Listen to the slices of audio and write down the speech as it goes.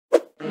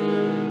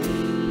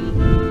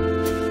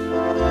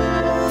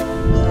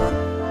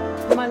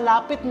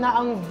malapit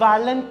na ang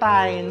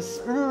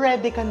Valentine's.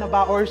 Ready ka na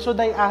ba? Or should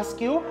I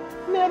ask you,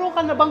 meron ka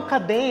na bang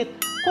kadate?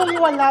 Kung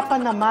wala pa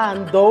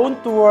naman,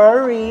 don't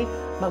worry.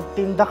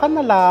 Magtinda ka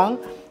na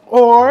lang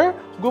or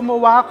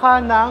gumawa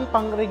ka ng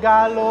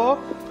pangregalo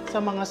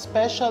sa mga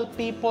special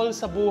people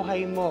sa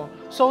buhay mo.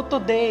 So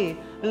today,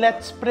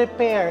 let's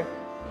prepare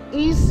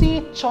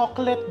easy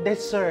chocolate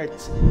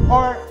desserts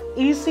or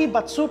easy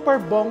but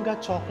super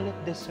bongga chocolate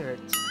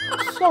desserts.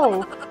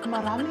 So,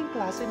 maraming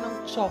klase ng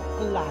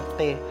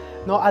tsokolate.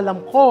 No,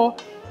 alam ko,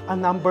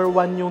 ang number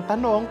 1 yung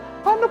tanong,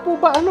 ano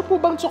po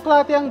bang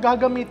tsokolate ang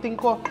gagamitin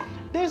ko?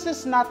 This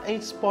is not a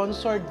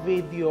sponsored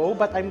video,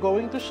 but I'm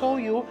going to show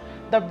you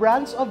the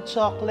brands of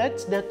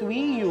chocolates that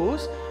we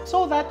use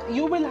so that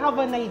you will have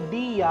an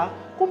idea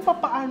kung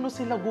paano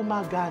sila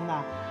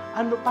gumagana.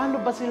 Paano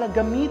ba sila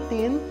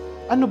gamitin?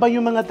 Ano ba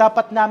yung mga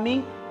dapat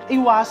naming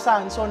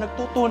iwasan? So,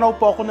 nagtutunaw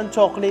po ako ng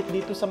chocolate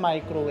dito sa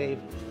microwave.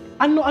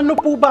 Ano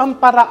po ba ang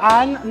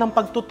paraan ng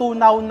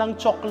pagtutunaw ng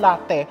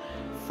tsokolate?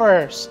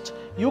 First,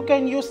 you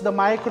can use the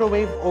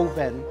microwave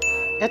oven.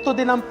 Ito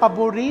din ang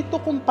paborito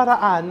kong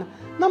paraan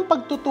ng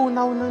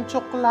pagtutunaw ng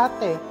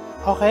tsokolate.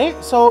 Okay?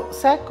 So,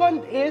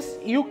 second is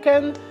you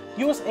can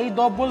use a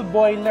double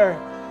boiler.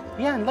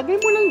 Yan,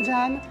 lagay mo lang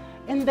dyan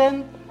and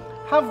then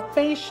have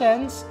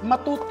patience,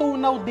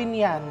 matutunaw din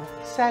yan.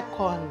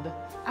 Second,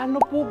 ano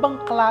po bang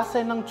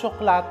klase ng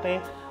tsokolate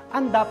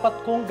ang dapat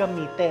kong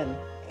gamitin?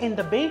 In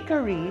the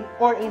bakery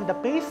or in the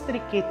pastry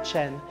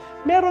kitchen,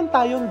 meron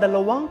tayong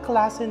dalawang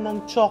klase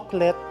ng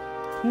chocolate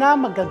na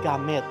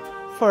magagamit.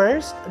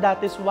 First,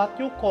 that is what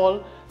you call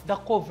the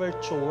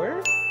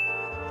couverture.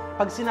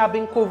 Pag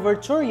sinabing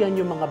couverture, yan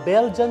yung mga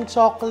Belgian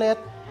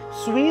chocolate,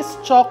 Swiss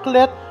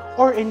chocolate,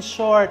 or in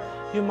short,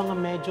 yung mga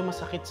medyo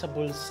masakit sa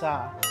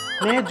bulsa.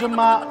 Medyo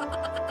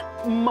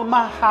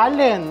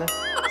mahalin.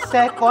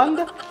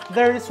 Second,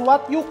 there is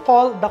what you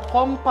call the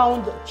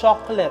compound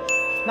chocolate.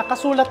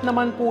 Nakasulat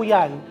naman po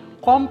yan.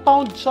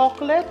 Compound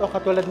chocolate, o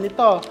katulad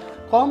nito,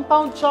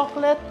 compound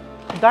chocolate,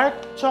 dark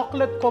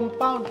chocolate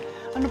compound.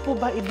 Ano po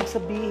ba ibig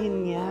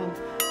sabihin yan?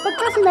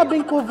 Pagka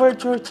sinabing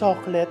couverture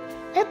chocolate,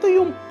 ito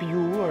yung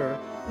pure.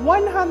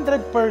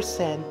 100%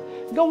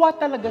 gawa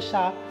talaga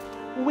siya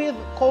with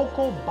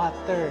cocoa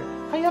butter.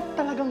 Kaya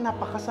talagang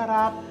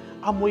napakasarap.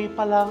 Amoy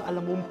pa lang,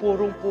 alam mo,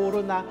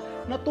 purong-puro na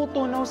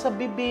natutunaw sa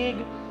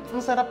bibig. Ang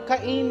sarap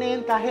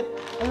kainin kahit,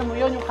 alam mo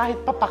yon, yung kahit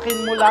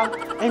papakin mo lang,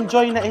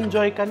 enjoy na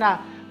enjoy ka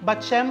na.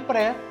 But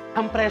syempre,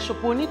 ang presyo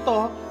po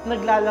nito,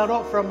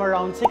 naglalaro from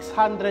around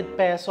 600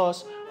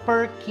 pesos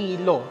per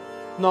kilo.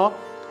 No?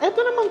 Ito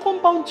namang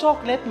compound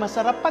chocolate,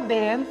 masarap pa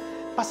din,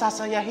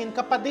 pasasayahin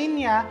ka pa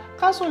din niya,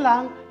 kaso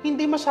lang,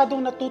 hindi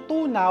masyadong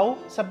natutunaw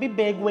sa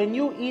bibig when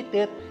you eat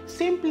it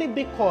simply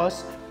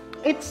because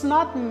it's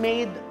not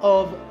made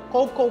of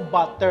cocoa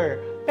butter.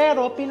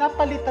 Pero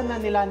pinapalitan na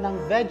nila ng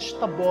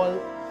vegetable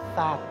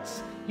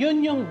fats.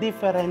 Yun yung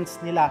difference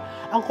nila.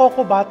 Ang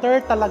cocoa butter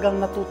talagang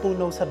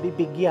natutunaw sa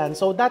bibig yan.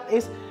 So that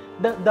is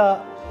the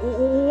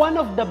one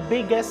of the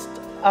biggest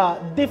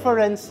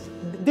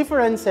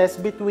differences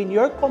between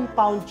your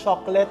compound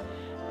chocolate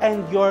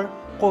and your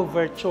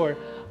couverture.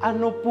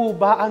 Ano po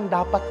ba ang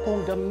dapat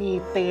kong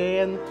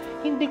gamitin?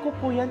 Hindi ko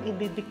po yan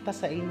ididikta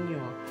sa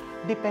inyo.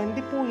 Depende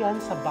po yan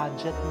sa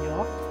budget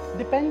nyo.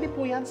 Depende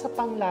po yan sa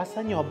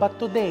panglasa nyo. But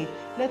today,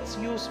 let's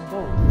use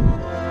both.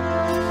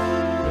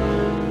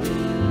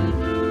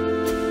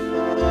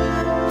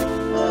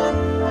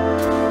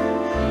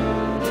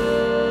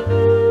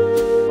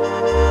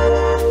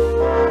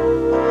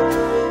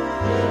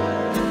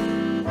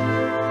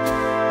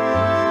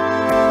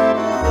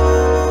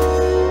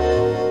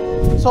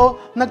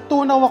 So,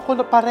 nagtunaw ako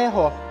na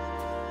pareho.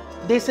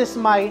 This is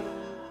my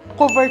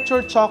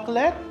couverture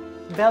chocolate,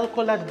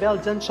 Belcolade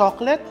Belgian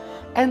chocolate,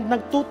 and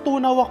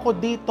nagtutunaw ako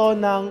dito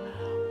ng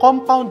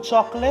compound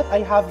chocolate.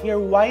 I have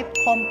here white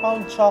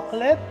compound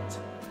chocolate,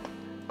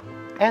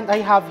 and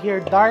I have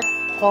here dark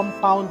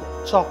compound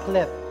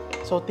chocolate.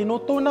 So,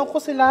 tinutunaw ko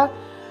sila.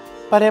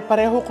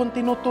 Pare-pareho kung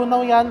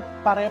tinutunaw yan,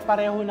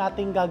 pare-pareho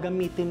natin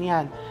gagamitin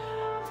yan.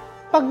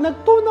 Pag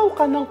nagtunaw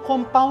ka ng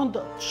compound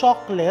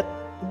chocolate,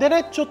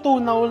 diretso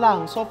tunaw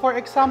lang. So, for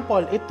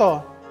example,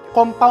 ito,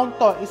 compound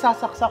to,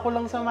 isasaksa ko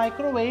lang sa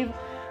microwave,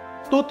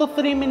 2 to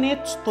 3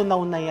 minutes,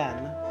 tunaw na yan.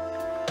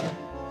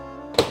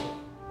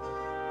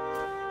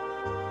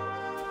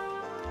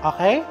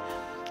 Okay?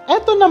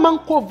 Ito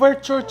namang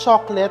couverture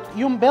chocolate,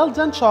 yung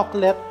Belgian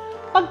chocolate,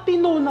 pag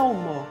tinunaw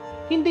mo,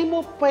 hindi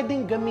mo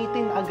pwedeng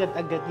gamitin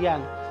agad-agad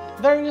yan.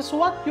 There is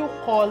what you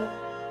call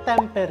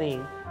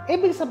tempering.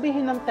 Ibig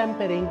sabihin ng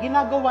tempering,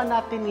 ginagawa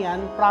natin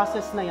yan,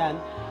 process na yan,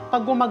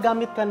 pag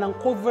gumagamit ka ng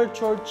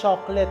couverture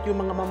chocolate,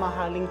 yung mga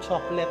mamahaling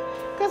chocolate.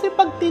 Kasi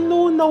pag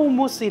tinunaw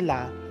mo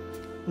sila,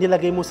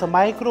 nilagay mo sa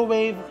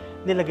microwave,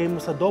 nilagay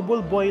mo sa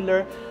double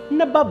boiler,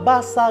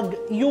 nababasag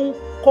yung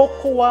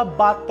cocoa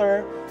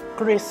butter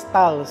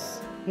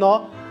crystals,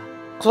 no?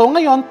 So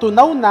ngayon,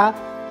 tunaw na,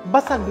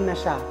 basag na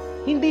siya.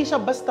 Hindi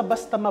siya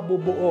basta-basta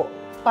mabubuo.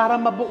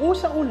 Para mabuo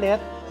siya ulit,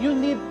 you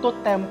need to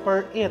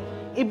temper it.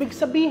 Ibig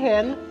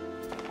sabihin,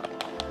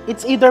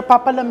 It's either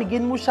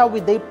papalamigin mo siya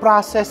with a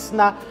process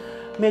na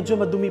medyo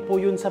madumi po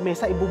yun sa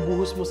mesa,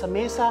 ibubuhos mo sa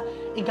mesa,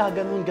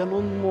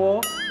 igaganon-ganon mo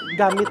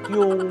gamit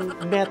yung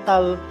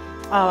metal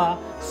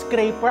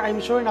scraper. I'm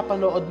sure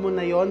napanood mo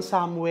na yon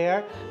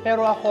somewhere.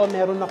 Pero ako,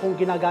 meron akong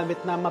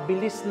ginagamit na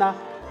mabilis na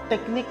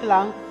technique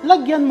lang.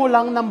 Lagyan mo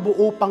lang ng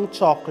buo pang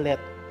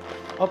chocolate.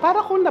 O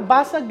para kung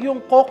nabasag yung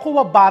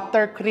cocoa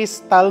butter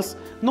crystals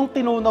nung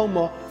tinunaw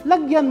mo,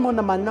 lagyan mo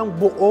naman ng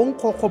buong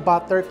cocoa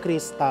butter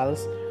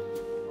crystals.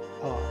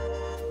 O.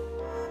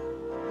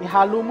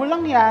 Ihalo mo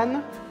lang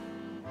yan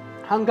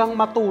hanggang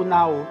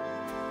matunaw.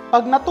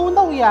 Pag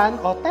natunaw yan,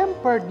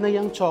 tempered na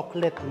yung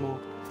chocolate mo.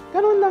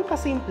 Ganun lang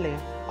kasimple.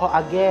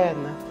 Again,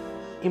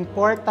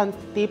 important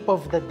tip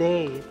of the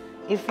day.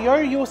 If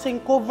you're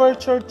using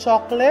couverture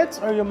chocolates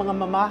or yung mga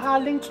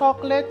mamahaling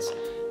chocolates,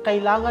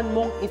 kailangan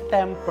mong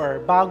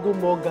i-temper bago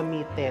mo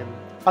gamitin.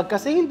 Pag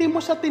kasi hindi mo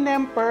siya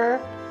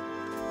tinemper,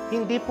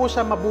 hindi po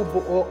siya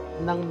mabubuo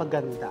ng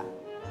maganda.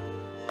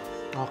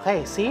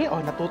 Okay, see?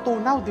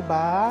 Natutunaw, di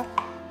ba?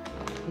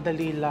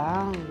 Dali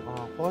lang.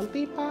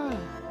 Konti pa.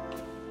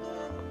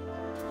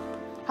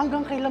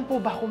 Hanggang kailan po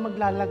ba ako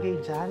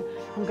maglalagay dyan?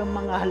 Hanggang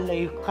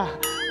mangalay ka.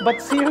 But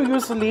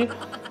seriously,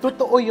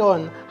 totoo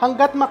yon.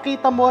 Hanggat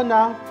makita mo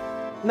na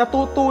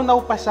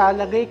natutunaw pa siya,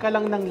 lagay ka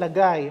lang ng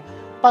lagay.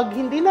 Pag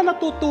hindi na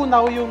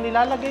natutunaw yung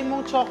nilalagay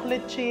mong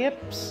chocolate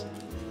chips,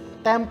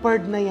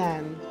 tempered na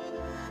yan.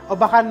 O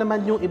baka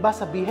naman yung iba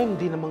sabihin,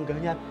 hindi naman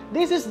ganyan.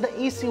 This is the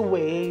easy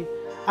way.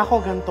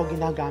 Ako ganito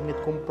ginagamit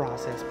kong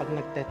process pag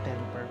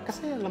nagte-temper.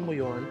 Kasi alam mo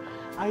yon,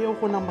 ayaw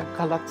ko na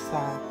magkalat sa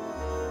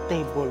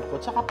table ko.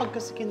 Tsaka pag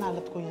kasi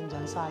kinalat ko yan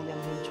dyan, sayang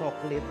yung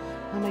chocolate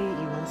na may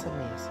iwan sa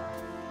mesa.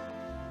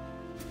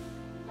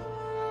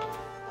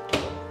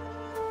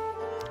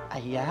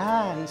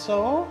 Ayan.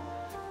 So,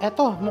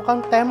 eto,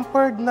 mukhang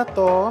tempered na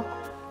to.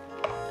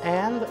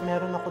 And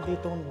meron ako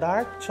ditong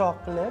dark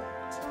chocolate.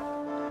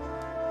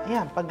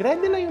 Ayan, pag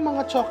ready na yung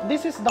mga chocolate,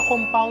 this is the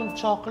compound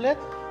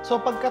chocolate. So,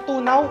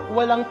 pagkatunaw,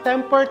 walang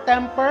temper,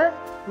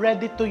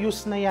 ready to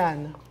use na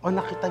yan.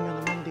 Nakita nyo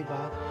naman, di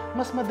ba?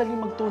 Mas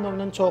madaling magtunaw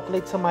ng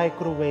chocolate sa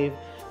microwave.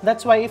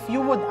 That's why if you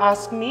would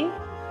ask me,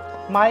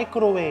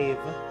 microwave.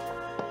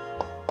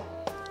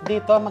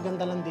 Dito,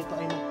 maganda lang dito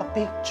ay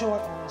magpa-picture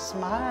or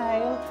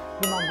smile.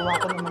 Gumagawa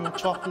ka ng mga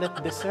chocolate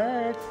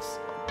desserts.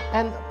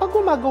 And pag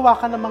gumagawa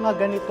ka ng mga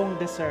ganitong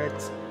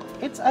desserts,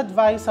 it's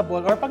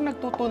advisable, or pag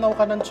nagtutunaw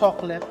ka ng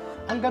chocolate,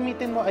 ang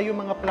gamitin mo ay yung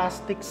mga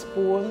plastic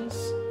spoons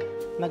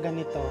na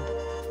ganito.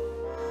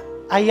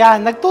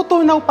 Ayan,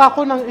 nagtutunaw pa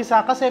ako ng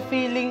isa kasi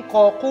feeling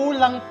ko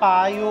kulang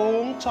pa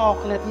yung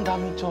chocolate. Ang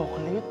daming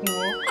chocolate,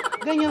 no?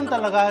 Ganyan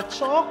talaga.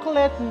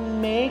 Chocolate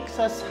makes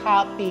us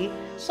happy.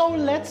 So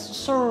let's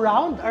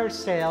surround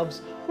ourselves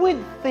with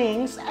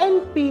things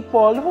and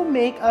people who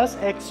make us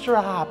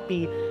extra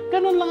happy.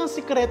 Ganun lang ang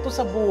sikreto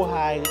sa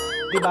buhay.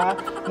 Diba?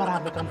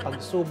 Marami kang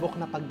pagsubok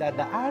na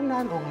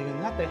pagdadaanan o ngayon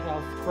nga, the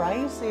health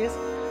crisis.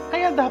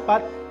 Kaya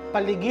dapat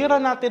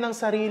paligiran natin ang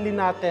sarili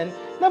natin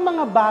ng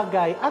mga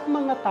bagay at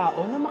mga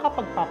tao na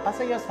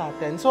makapagpapasaya sa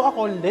atin. So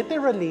ako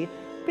literally,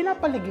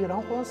 pinapaligiran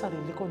ko ang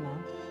sarili ko ng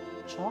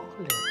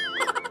chocolate.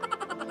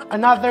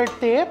 Another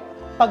tip,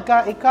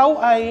 pagka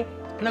ikaw ay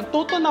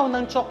nagtutunaw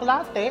ng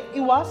tsokolate,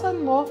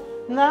 iwasan mo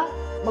na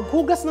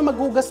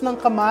maghugas ng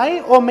kamay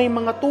o may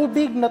mga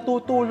tubig na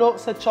tutulo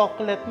sa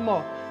chocolate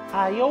mo.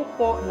 Ayaw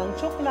po ng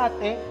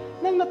tsokolate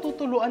nang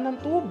natutuluan ng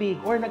tubig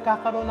or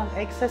nagkakaroon ng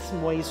excess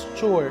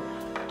moisture.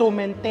 To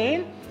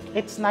maintain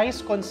its nice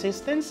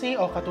consistency,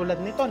 o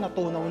katulad nito,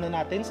 natunaw na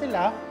natin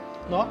sila,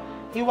 no?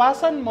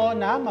 Iwasan mo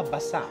na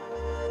mabasa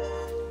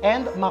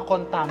and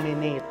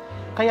makontaminate.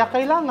 Kaya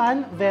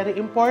kailangan, very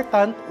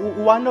important,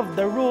 one of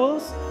the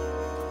rules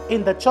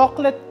in the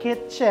chocolate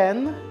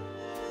kitchen,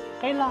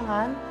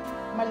 kailangan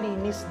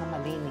malinis na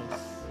malinis.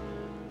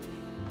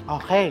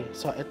 Okay,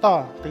 so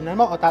ito, tingnan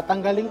mo,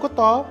 tatanggalin ko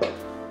to.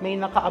 May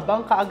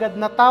nakaabang kaagad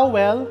na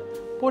towel,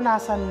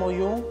 punasan mo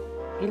yung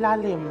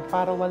ilalim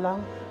para walang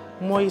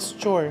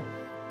moisture.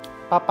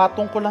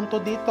 Papatong ko lang to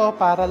dito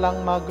para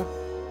lang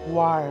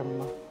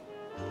mag-warm.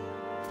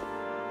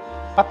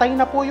 Patay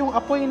na po yung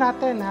apoy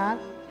natin, ha?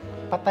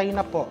 Patay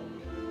na po.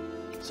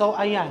 So,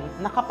 ayan.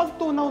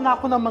 Nakapagtunaw na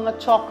ako ng mga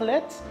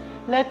chocolates.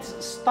 Let's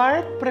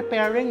start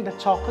preparing the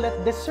chocolate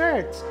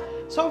desserts.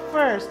 So,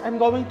 first, I'm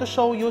going to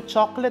show you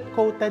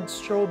chocolate-coated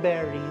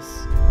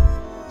strawberries.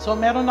 So,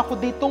 meron ako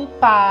ditong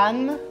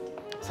pan.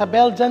 Sa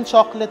Belgian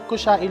chocolate ko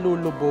siya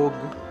ilulubog.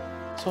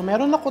 So,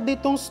 meron ako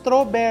ditong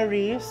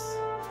strawberries.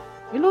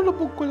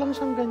 Ilulubog ko lang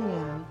siyang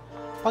ganyan.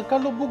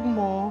 Pagkalubog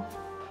mo,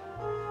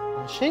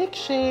 shake,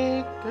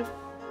 shake.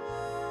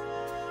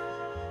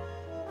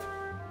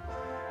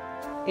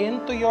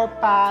 Into your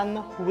pan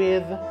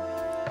with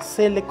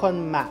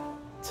silicone mat.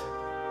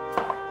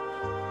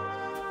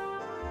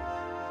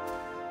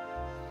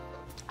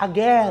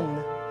 Again,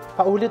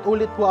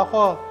 paulit-ulit po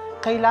ako.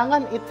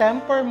 Kailangan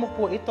i-temper mo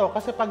po ito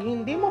kasi pag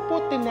hindi mo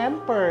po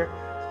tinemper,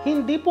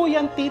 hindi po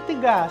yan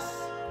titigas.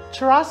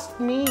 Trust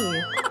me.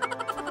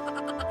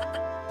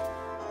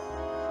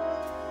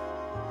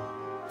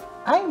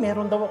 Ay,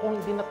 meron daw akong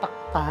hindi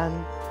natakpan.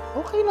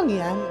 Okay lang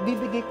yan.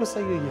 Bibigay ko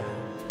sa'yo yan.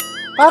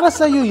 Para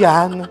sa'yo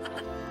yan.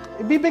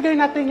 Ibibigay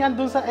natin yan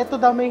dun sa, eto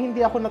daw may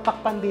hindi ako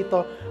natakpan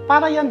dito.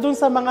 Para yan dun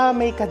sa mga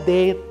may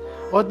ka-date.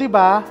 O, di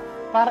ba?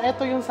 Para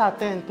eto yung sa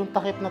atin, itong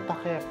takip na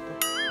takip.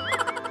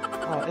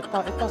 O,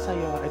 ito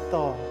sa'yo,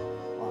 ito.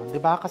 O, di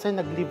ba? Kasi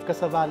nag-leave ka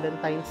sa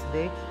Valentine's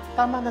Day.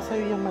 Tama na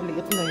sa'yo yung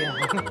maliit na yan.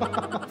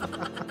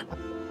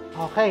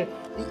 Okay.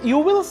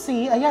 You will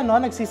see, ayan no,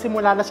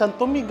 nagsisimula na siyang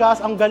tumigas.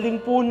 Ang galing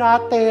po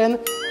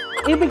natin.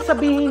 Ibig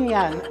sabihin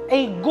yan,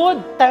 a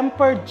good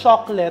tempered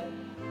chocolate,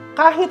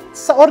 kahit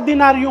sa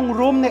ordinaryong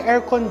room na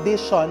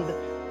air-conditioned,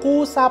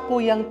 kusa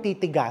po yung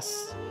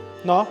titigas.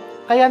 No?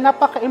 Kaya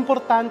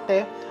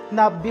napaka-importante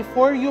na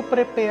before you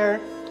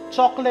prepare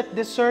chocolate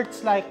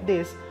desserts like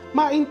this,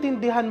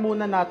 maintindihan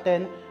muna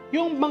natin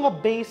yung mga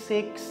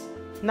basics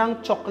ng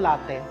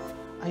tsokolate.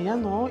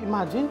 Ayan no,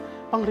 imagine,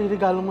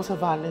 pangririgalo mo sa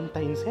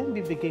Valentine's yan,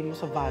 bibigay mo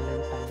sa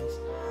Valentine's,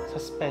 sa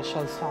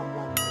special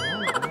someone mo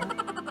yan.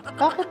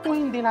 Bakit po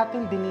hindi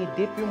natin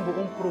dinidip yung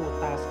buong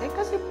prutas? Eh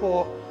kasi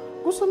po,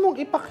 gusto mong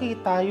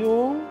ipakita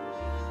yung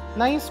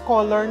nice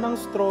color ng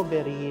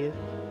strawberry.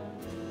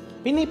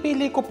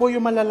 Pinipili ko po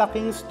yung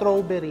malalaking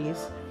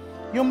strawberries.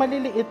 Yung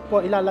maliliit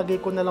po,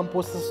 ilalagay ko na lang po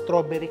sa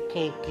strawberry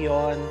cake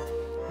yon.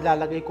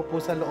 Ilalagay ko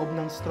po sa loob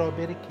ng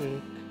strawberry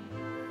cake.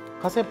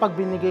 Kasi pag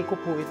binigay ko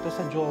po ito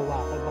sa jowa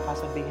ko,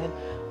 baka sabihin,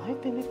 ay,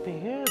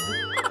 tinipid.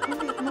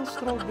 Tinipid ng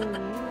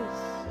strawberries.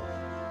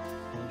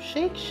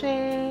 Shake,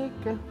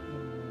 shake.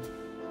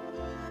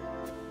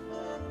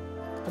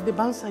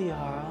 Diba ang saya?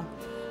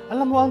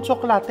 Alam mo, ang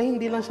tsokolate,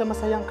 hindi lang siya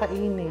masayang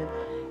kainin.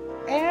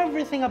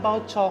 Everything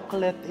about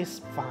chocolate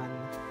is fun.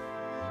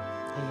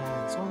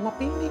 Ayan. So,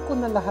 napili ko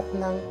na lahat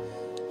ng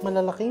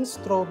malalaking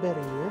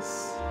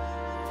strawberries.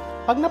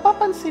 Pag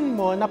napapansin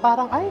mo na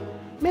parang, ay,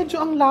 medyo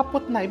ang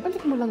lapot na,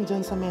 ibalik mo lang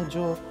dyan sa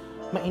medyo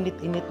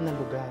mainit-init na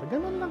lugar.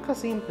 Ganun lang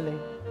kasimple.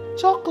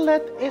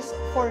 Chocolate is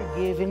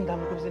forgiving.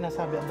 Dami ko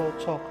sinasabi about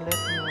chocolate.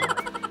 No?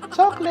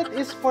 Chocolate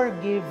is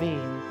forgiving.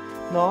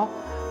 No?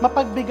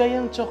 Mapagbigay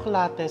ang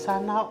tsokolate,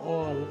 sana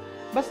all.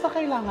 Basta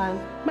kailangan,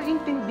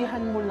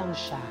 maintindihan mo lang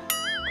siya.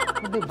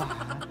 Diba?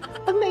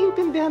 Pag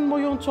naintindihan mo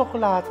yung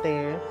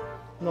tsokolate,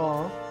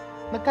 no?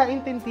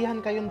 Nagkaintindihan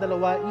kayong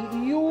dalawa,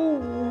 you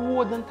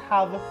wouldn't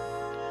have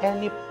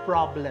any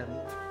problem.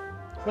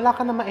 Wala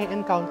ka na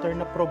ma-encounter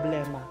na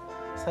problema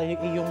sa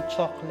iyong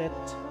chocolate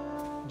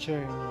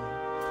journey.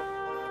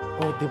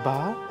 O,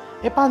 diba?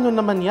 Eh, paano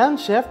naman yan,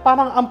 chef?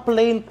 Parang ang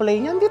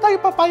plain-plain yan. Hindi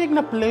tayo papayag na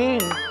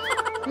plain.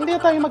 Hindi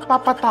tayo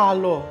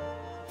magpapatalo.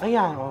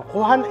 Ayan, o.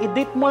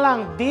 I-dip mo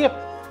lang. Dip.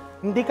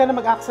 Hindi ka na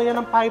mag-aksaya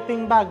ng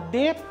piping bag.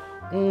 Dip.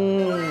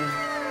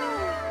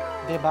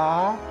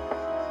 Diba?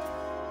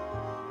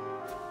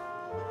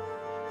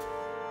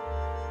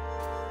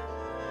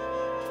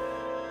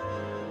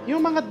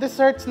 Yung mga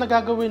desserts na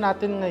gagawin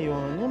natin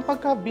ngayon, yung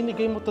pagka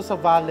binigay mo to sa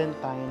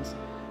Valentine's,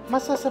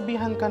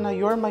 masasabihan ka na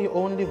you're my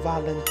only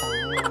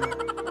Valentine.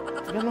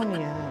 Ganun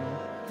yan.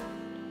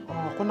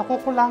 Oh, kung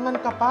nakukulangan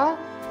ka pa,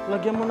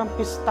 lagyan mo ng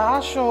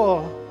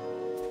pistachio.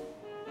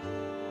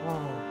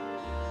 Oh.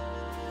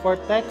 For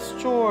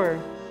texture,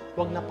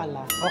 wag na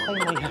pala. Okay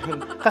na yan.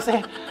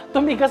 Kasi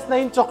tumigas na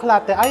yung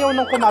tsokolate. Ayaw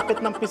nang kumapit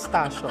ng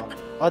pistachio.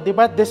 O,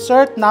 diba?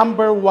 Dessert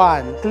number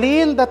 1.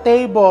 Clean the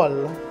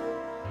table.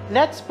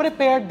 Let's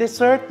prepare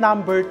dessert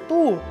number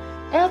 2.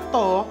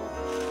 Eto,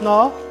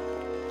 no?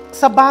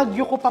 Sa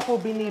Baguio ko pa po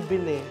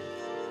binibili.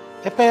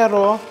 Eh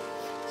pero,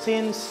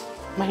 since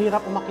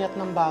mahirap umakyat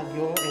ng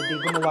Baguio, eh di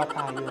gumawa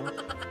tayo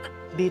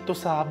dito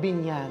sa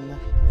Binyan.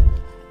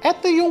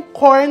 Ito yung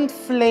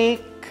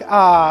cornflake,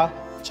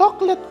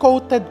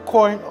 chocolate-coated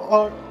corn,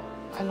 or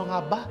ano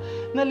nga ba?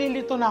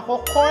 Nalilito na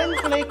ako.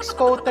 Cornflakes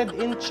coated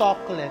in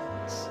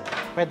chocolates.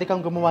 Pwede kang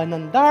gumawa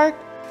ng dark.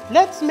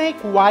 Let's make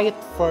white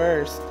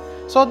first.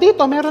 So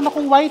dito, meron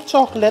akong white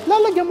chocolate.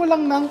 Lalagyan mo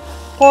lang ng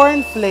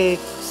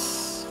cornflakes.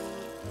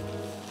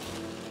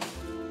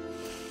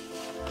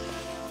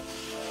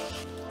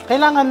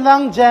 Kailangan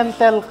lang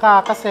gentle ka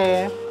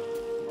kasi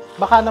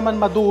baka naman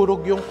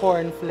madurog yung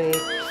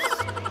cornflakes.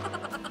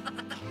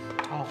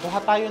 O, kuha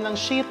tayo ng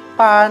sheet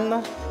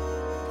pan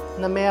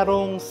na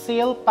merong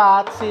seal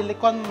pot,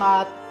 silicone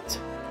mat.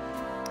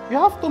 You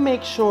have to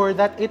make sure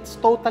that it's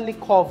totally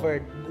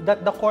covered,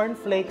 that the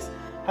cornflakes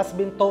has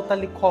been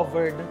totally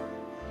covered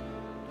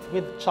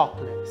with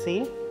chocolate.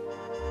 See?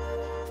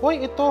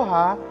 Hoy, ito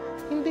ha,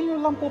 hindi nyo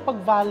lang po pag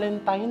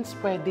Valentine's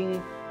pwedeng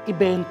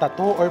ibenta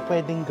to or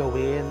pwedeng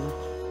gawin.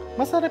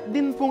 Masarap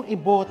din pong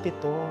ibot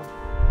ito.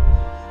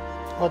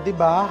 O,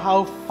 diba?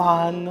 How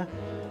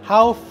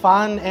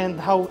fun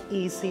and how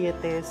easy it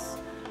is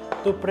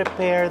to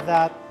prepare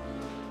that.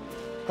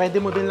 Pwede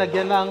mo din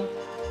lagyan ng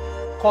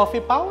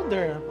coffee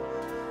powder.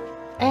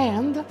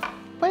 And,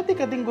 pwede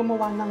ka din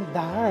gumawa ng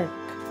dark.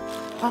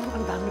 Parang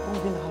ang dami kong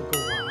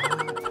ginagawa.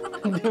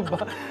 Diba?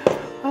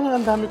 Parang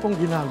ang dami kong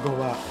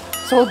ginagawa.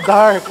 So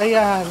dark.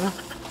 Ayan.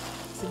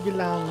 Sige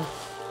lang.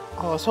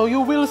 Oh, so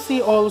you will see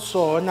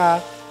also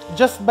na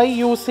just by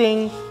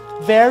using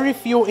very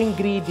few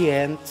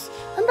ingredients,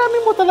 ang dami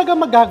mo talaga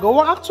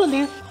magagawa.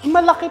 Actually,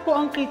 malaki po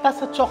ang kita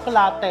sa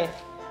tsokolate.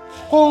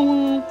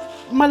 Kung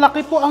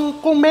malaki po ang,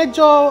 kung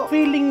medyo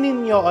feeling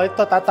ninyo,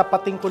 ito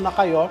tatapatin ko na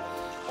kayo,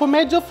 kung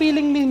medyo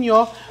feeling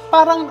ninyo,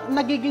 parang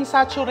nagiging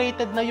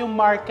saturated na yung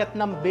market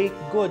ng baked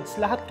goods.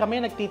 Lahat kami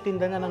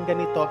nagtitinda na ng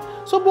ganito.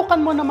 Subukan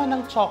mo naman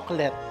ng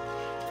chocolate.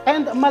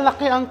 And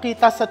malaki ang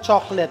kita sa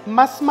chocolate.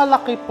 Mas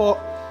malaki po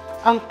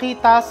ang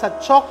kita sa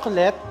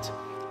chocolate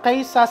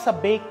kaysa sa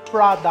baked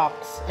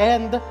products.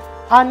 And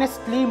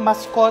honestly,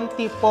 mas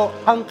konti po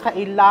ang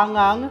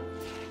kailangang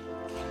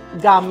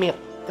gamit.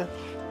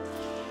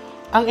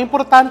 Ang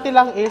importante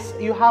lang is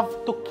you have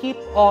to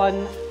keep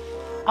on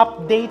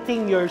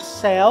updating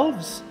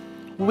yourselves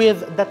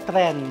with the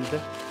trend.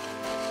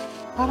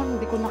 Parang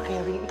hindi ko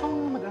na-carry. Ikaw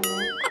nga mag-ano.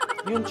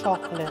 Yung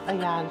chocolate.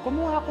 Ayan.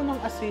 Kumuha ko ng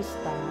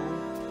assistant.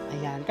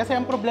 Ayan. Kasi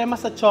ang problema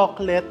sa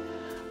chocolate,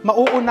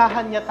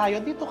 mauunahan niya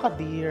tayo. Dito ka,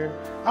 dear.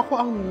 Ako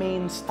ang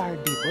main star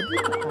dito.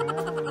 Dito ka.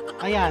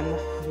 Ayan.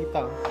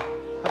 Dito.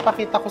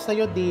 Napakita ko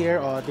sa'yo, dear.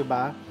 O,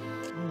 diba?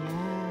 Ayan.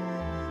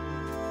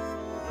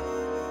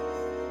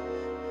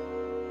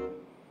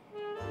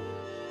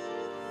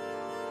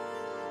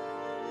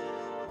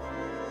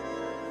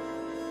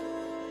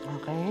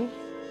 Okay?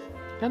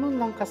 Ganun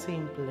lang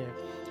kasimple.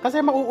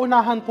 Kasi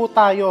mauunahan po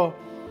tayo.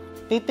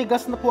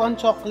 Titigas na po ang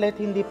chocolate,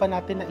 hindi pa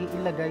natin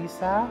naiilagay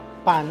sa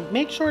pan.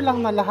 Make sure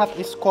lang na lahat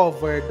is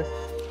covered.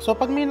 So,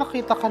 pag may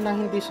nakita ka na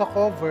hindi siya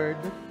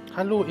covered,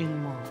 haluin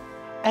mo.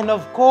 And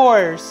of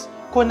course,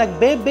 kung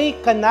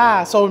nagbe-bake ka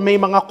na, so may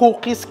mga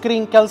cookies,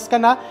 crinkles ka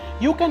na,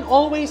 you can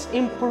always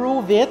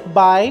improve it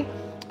by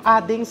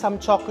adding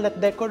some chocolate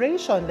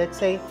decoration. Let's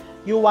say,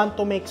 you want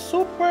to make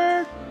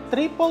super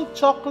triple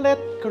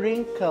chocolate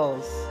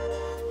crinkles.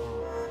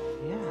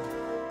 Yeah.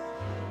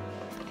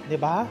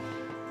 Diba?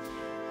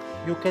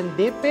 You can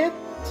dip it.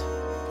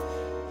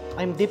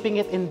 I'm dipping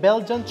it in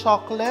Belgian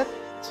chocolate.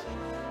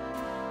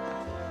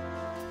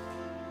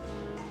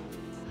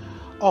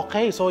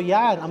 Okay, so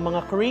yan, ang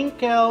mga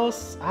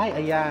crinkles, ay,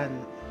 ayan.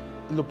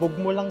 Lubog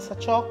mo lang sa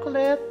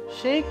chocolate.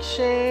 Shake,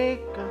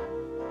 shake.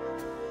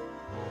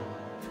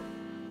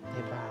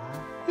 Diba?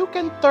 You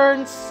can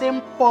turn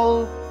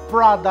simple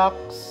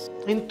products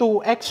into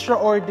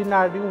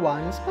extraordinary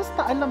ones.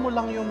 Basta alam mo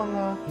lang yung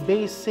mga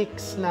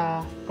basics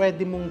na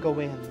pwede mong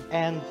gawin.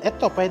 And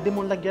eto, pwede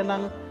mong lagyan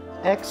ng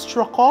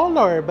extra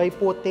color by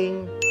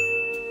putting,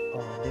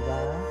 oh,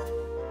 diba?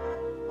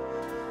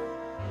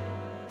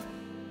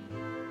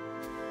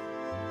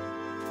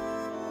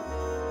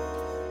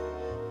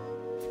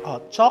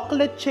 Oh,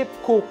 chocolate chip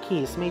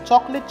cookies. May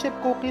chocolate chip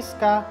cookies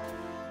ka.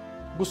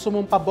 Gusto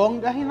mong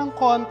pabonggahin ng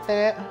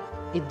konti.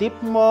 I-dip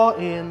mo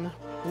in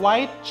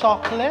white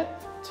chocolate.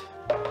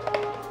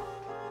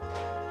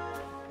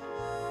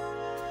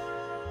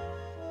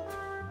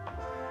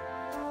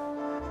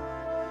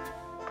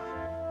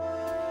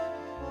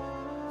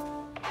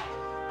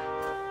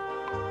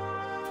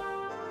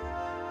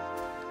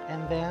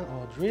 And then,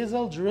 oh,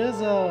 drizzle,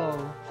 drizzle.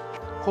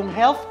 Kung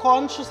health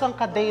conscious ang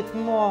kadate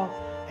mo,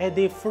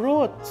 edi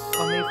fruits.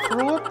 O may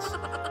fruits,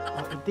 o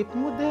i-dip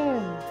mo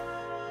din.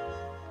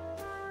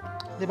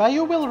 Diba?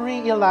 You will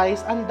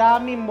realize, ang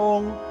dami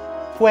mong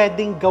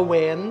pwedeng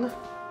gawin.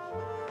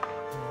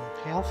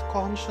 Health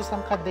conscious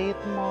ang kadate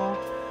mo.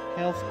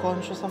 Health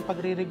conscious ang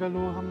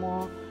pagre-regaluhan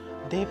mo.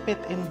 Dip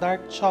it in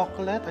dark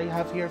chocolate. I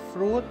have here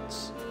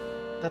fruits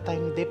that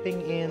I'm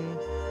dipping in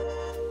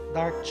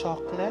dark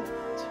chocolate.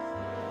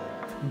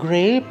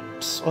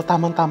 Grapes. O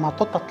tamang-tama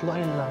to, tatlo,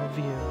 I love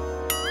you.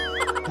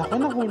 Naku,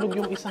 nahulog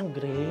yung isang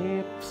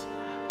grapes.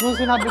 Nung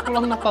sinabi ko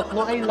lang na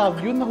tatlo, I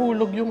love you,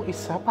 nahulog yung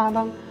isa.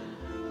 Parang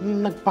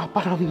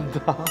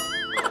nagpaparamdam.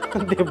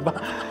 Diba?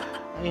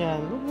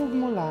 Ayan, lubog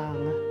mo lang.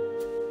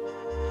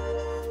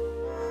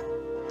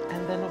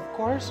 And then, of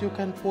course, you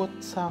can put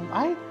some...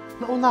 Ay,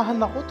 naunahan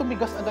ako.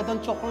 Tumigas agad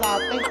ang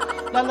tsokolate.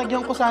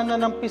 Lalagyan ko sana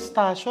ng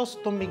pistachios.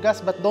 Tumigas,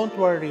 but don't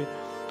worry.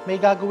 May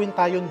gagawin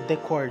tayong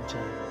decor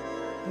dyan.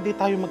 Hindi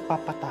tayo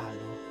magpapatalo.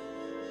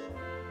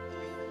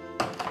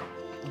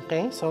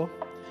 Okay, so,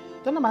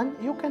 ito naman,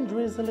 you can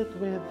drizzle it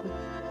with,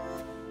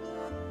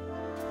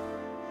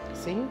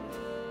 see?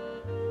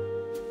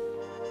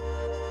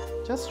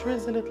 Just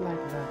drizzle it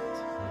like that.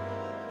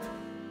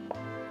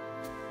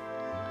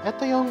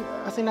 Ito yung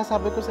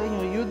sinasabi ko sa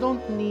inyo, you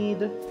don't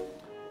need,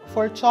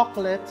 for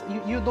chocolate,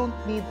 you don't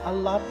need a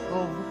lot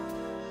of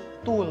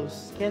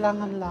tools.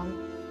 Kailangan lang,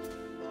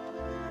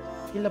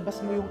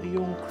 ilabas mo yung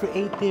iyong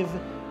creative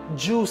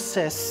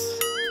juices.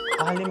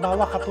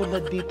 Halimbawa,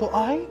 katulad dito,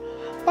 ay,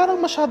 parang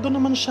masyado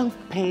naman siyang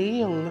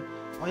pale.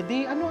 O,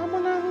 edi, ano mo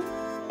lang?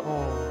 O,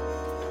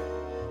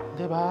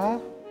 diba?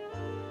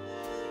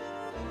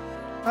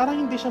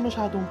 Parang hindi siya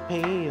masyadong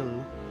pale.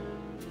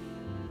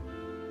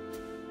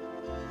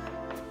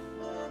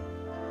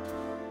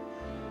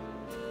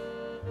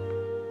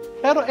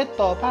 Pero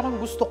ito, parang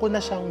gusto ko na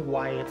siyang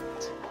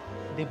white.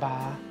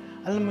 Diba?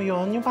 Alam mo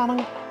yon, yung parang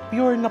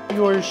pure na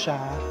pure siya.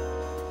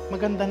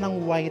 Maganda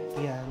ng white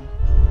yan.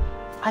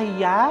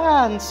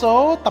 Ayan!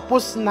 So,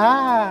 tapos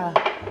na!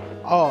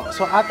 Oh,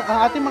 so ang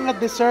ating mga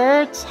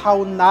desserts,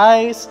 how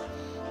nice!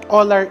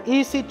 all our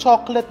easy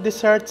chocolate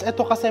desserts.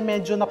 Ito kasi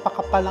medyo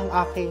napakapalang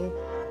aking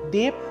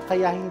dip,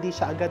 kaya hindi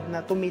siya agad na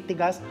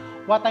tumitigas.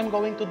 What I'm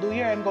going to do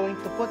here, I'm going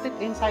to put it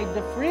inside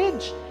the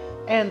fridge.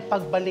 And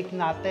pagbalik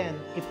natin,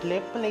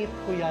 i-plate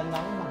ko yan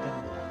ng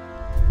maganda.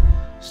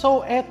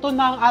 So, eto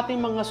na ang ating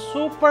mga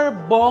super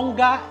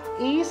bongga,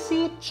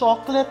 easy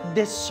chocolate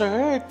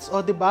desserts.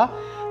 O, diba?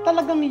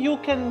 Talagang you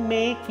can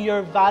make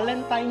your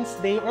Valentine's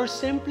Day or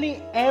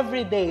simply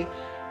every day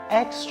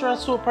extra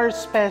super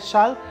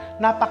special.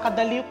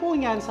 Napakadali po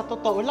yan. Sa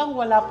totoo lang,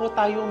 wala po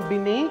tayong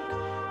binake.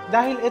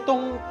 Dahil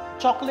itong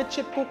chocolate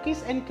chip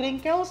cookies and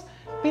crinkles,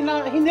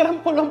 hiniram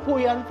ko lang po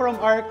yan from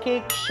our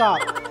cake shop.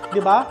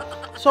 Diba?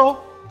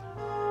 So,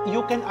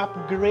 you can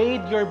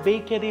upgrade your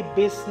bakery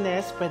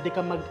business. Pwede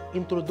ka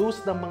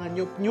mag-introduce ng mga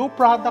new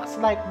products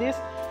like this.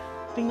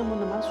 Tingnan mo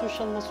naman,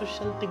 social na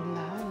social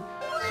tignan.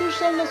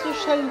 Social na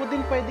social mo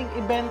din pwedeng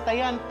ibenta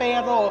yan.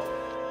 Pero,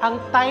 ang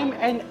time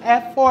and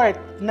effort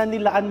na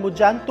nilaan mo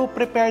dyan to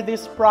prepare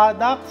these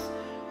products,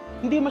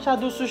 hindi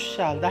masyado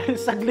social dahil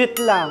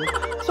saglit lang.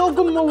 So,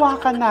 gumawa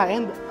ka na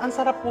and ang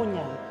sarap po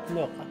niyan.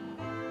 Look.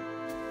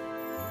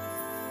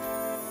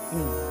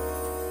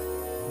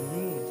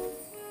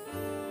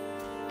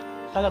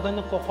 Talagang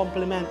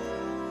nagko-complement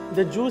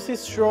the juicy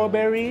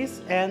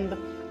strawberries and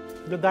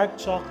the dark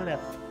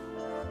chocolate.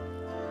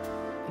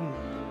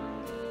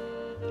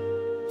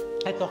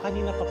 Ito,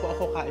 kanina pa po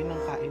ako kain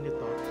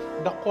ito.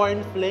 The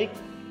cornflake,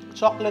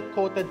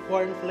 chocolate-coated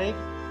cornflake.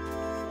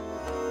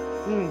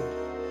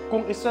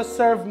 Kung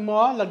isa-serve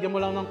mo, lagyan mo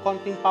lang ng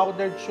konting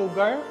powdered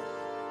sugar.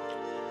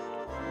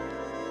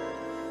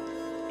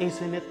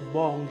 Isn't it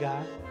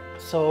bongga?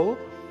 So,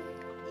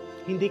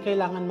 hindi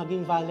kailangan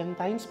maging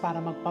Valentine's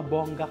para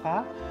magpabongga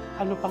ka.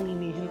 Ano pang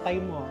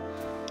hinihintay mo?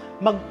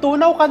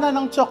 Magtunaw ka na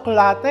ng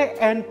tsokolate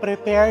and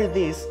prepare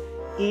this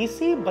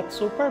easy but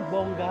super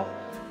bongga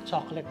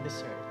chocolate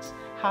desserts.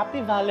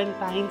 Happy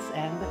Valentine's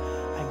and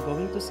I'm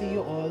going to see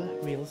you all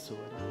real soon.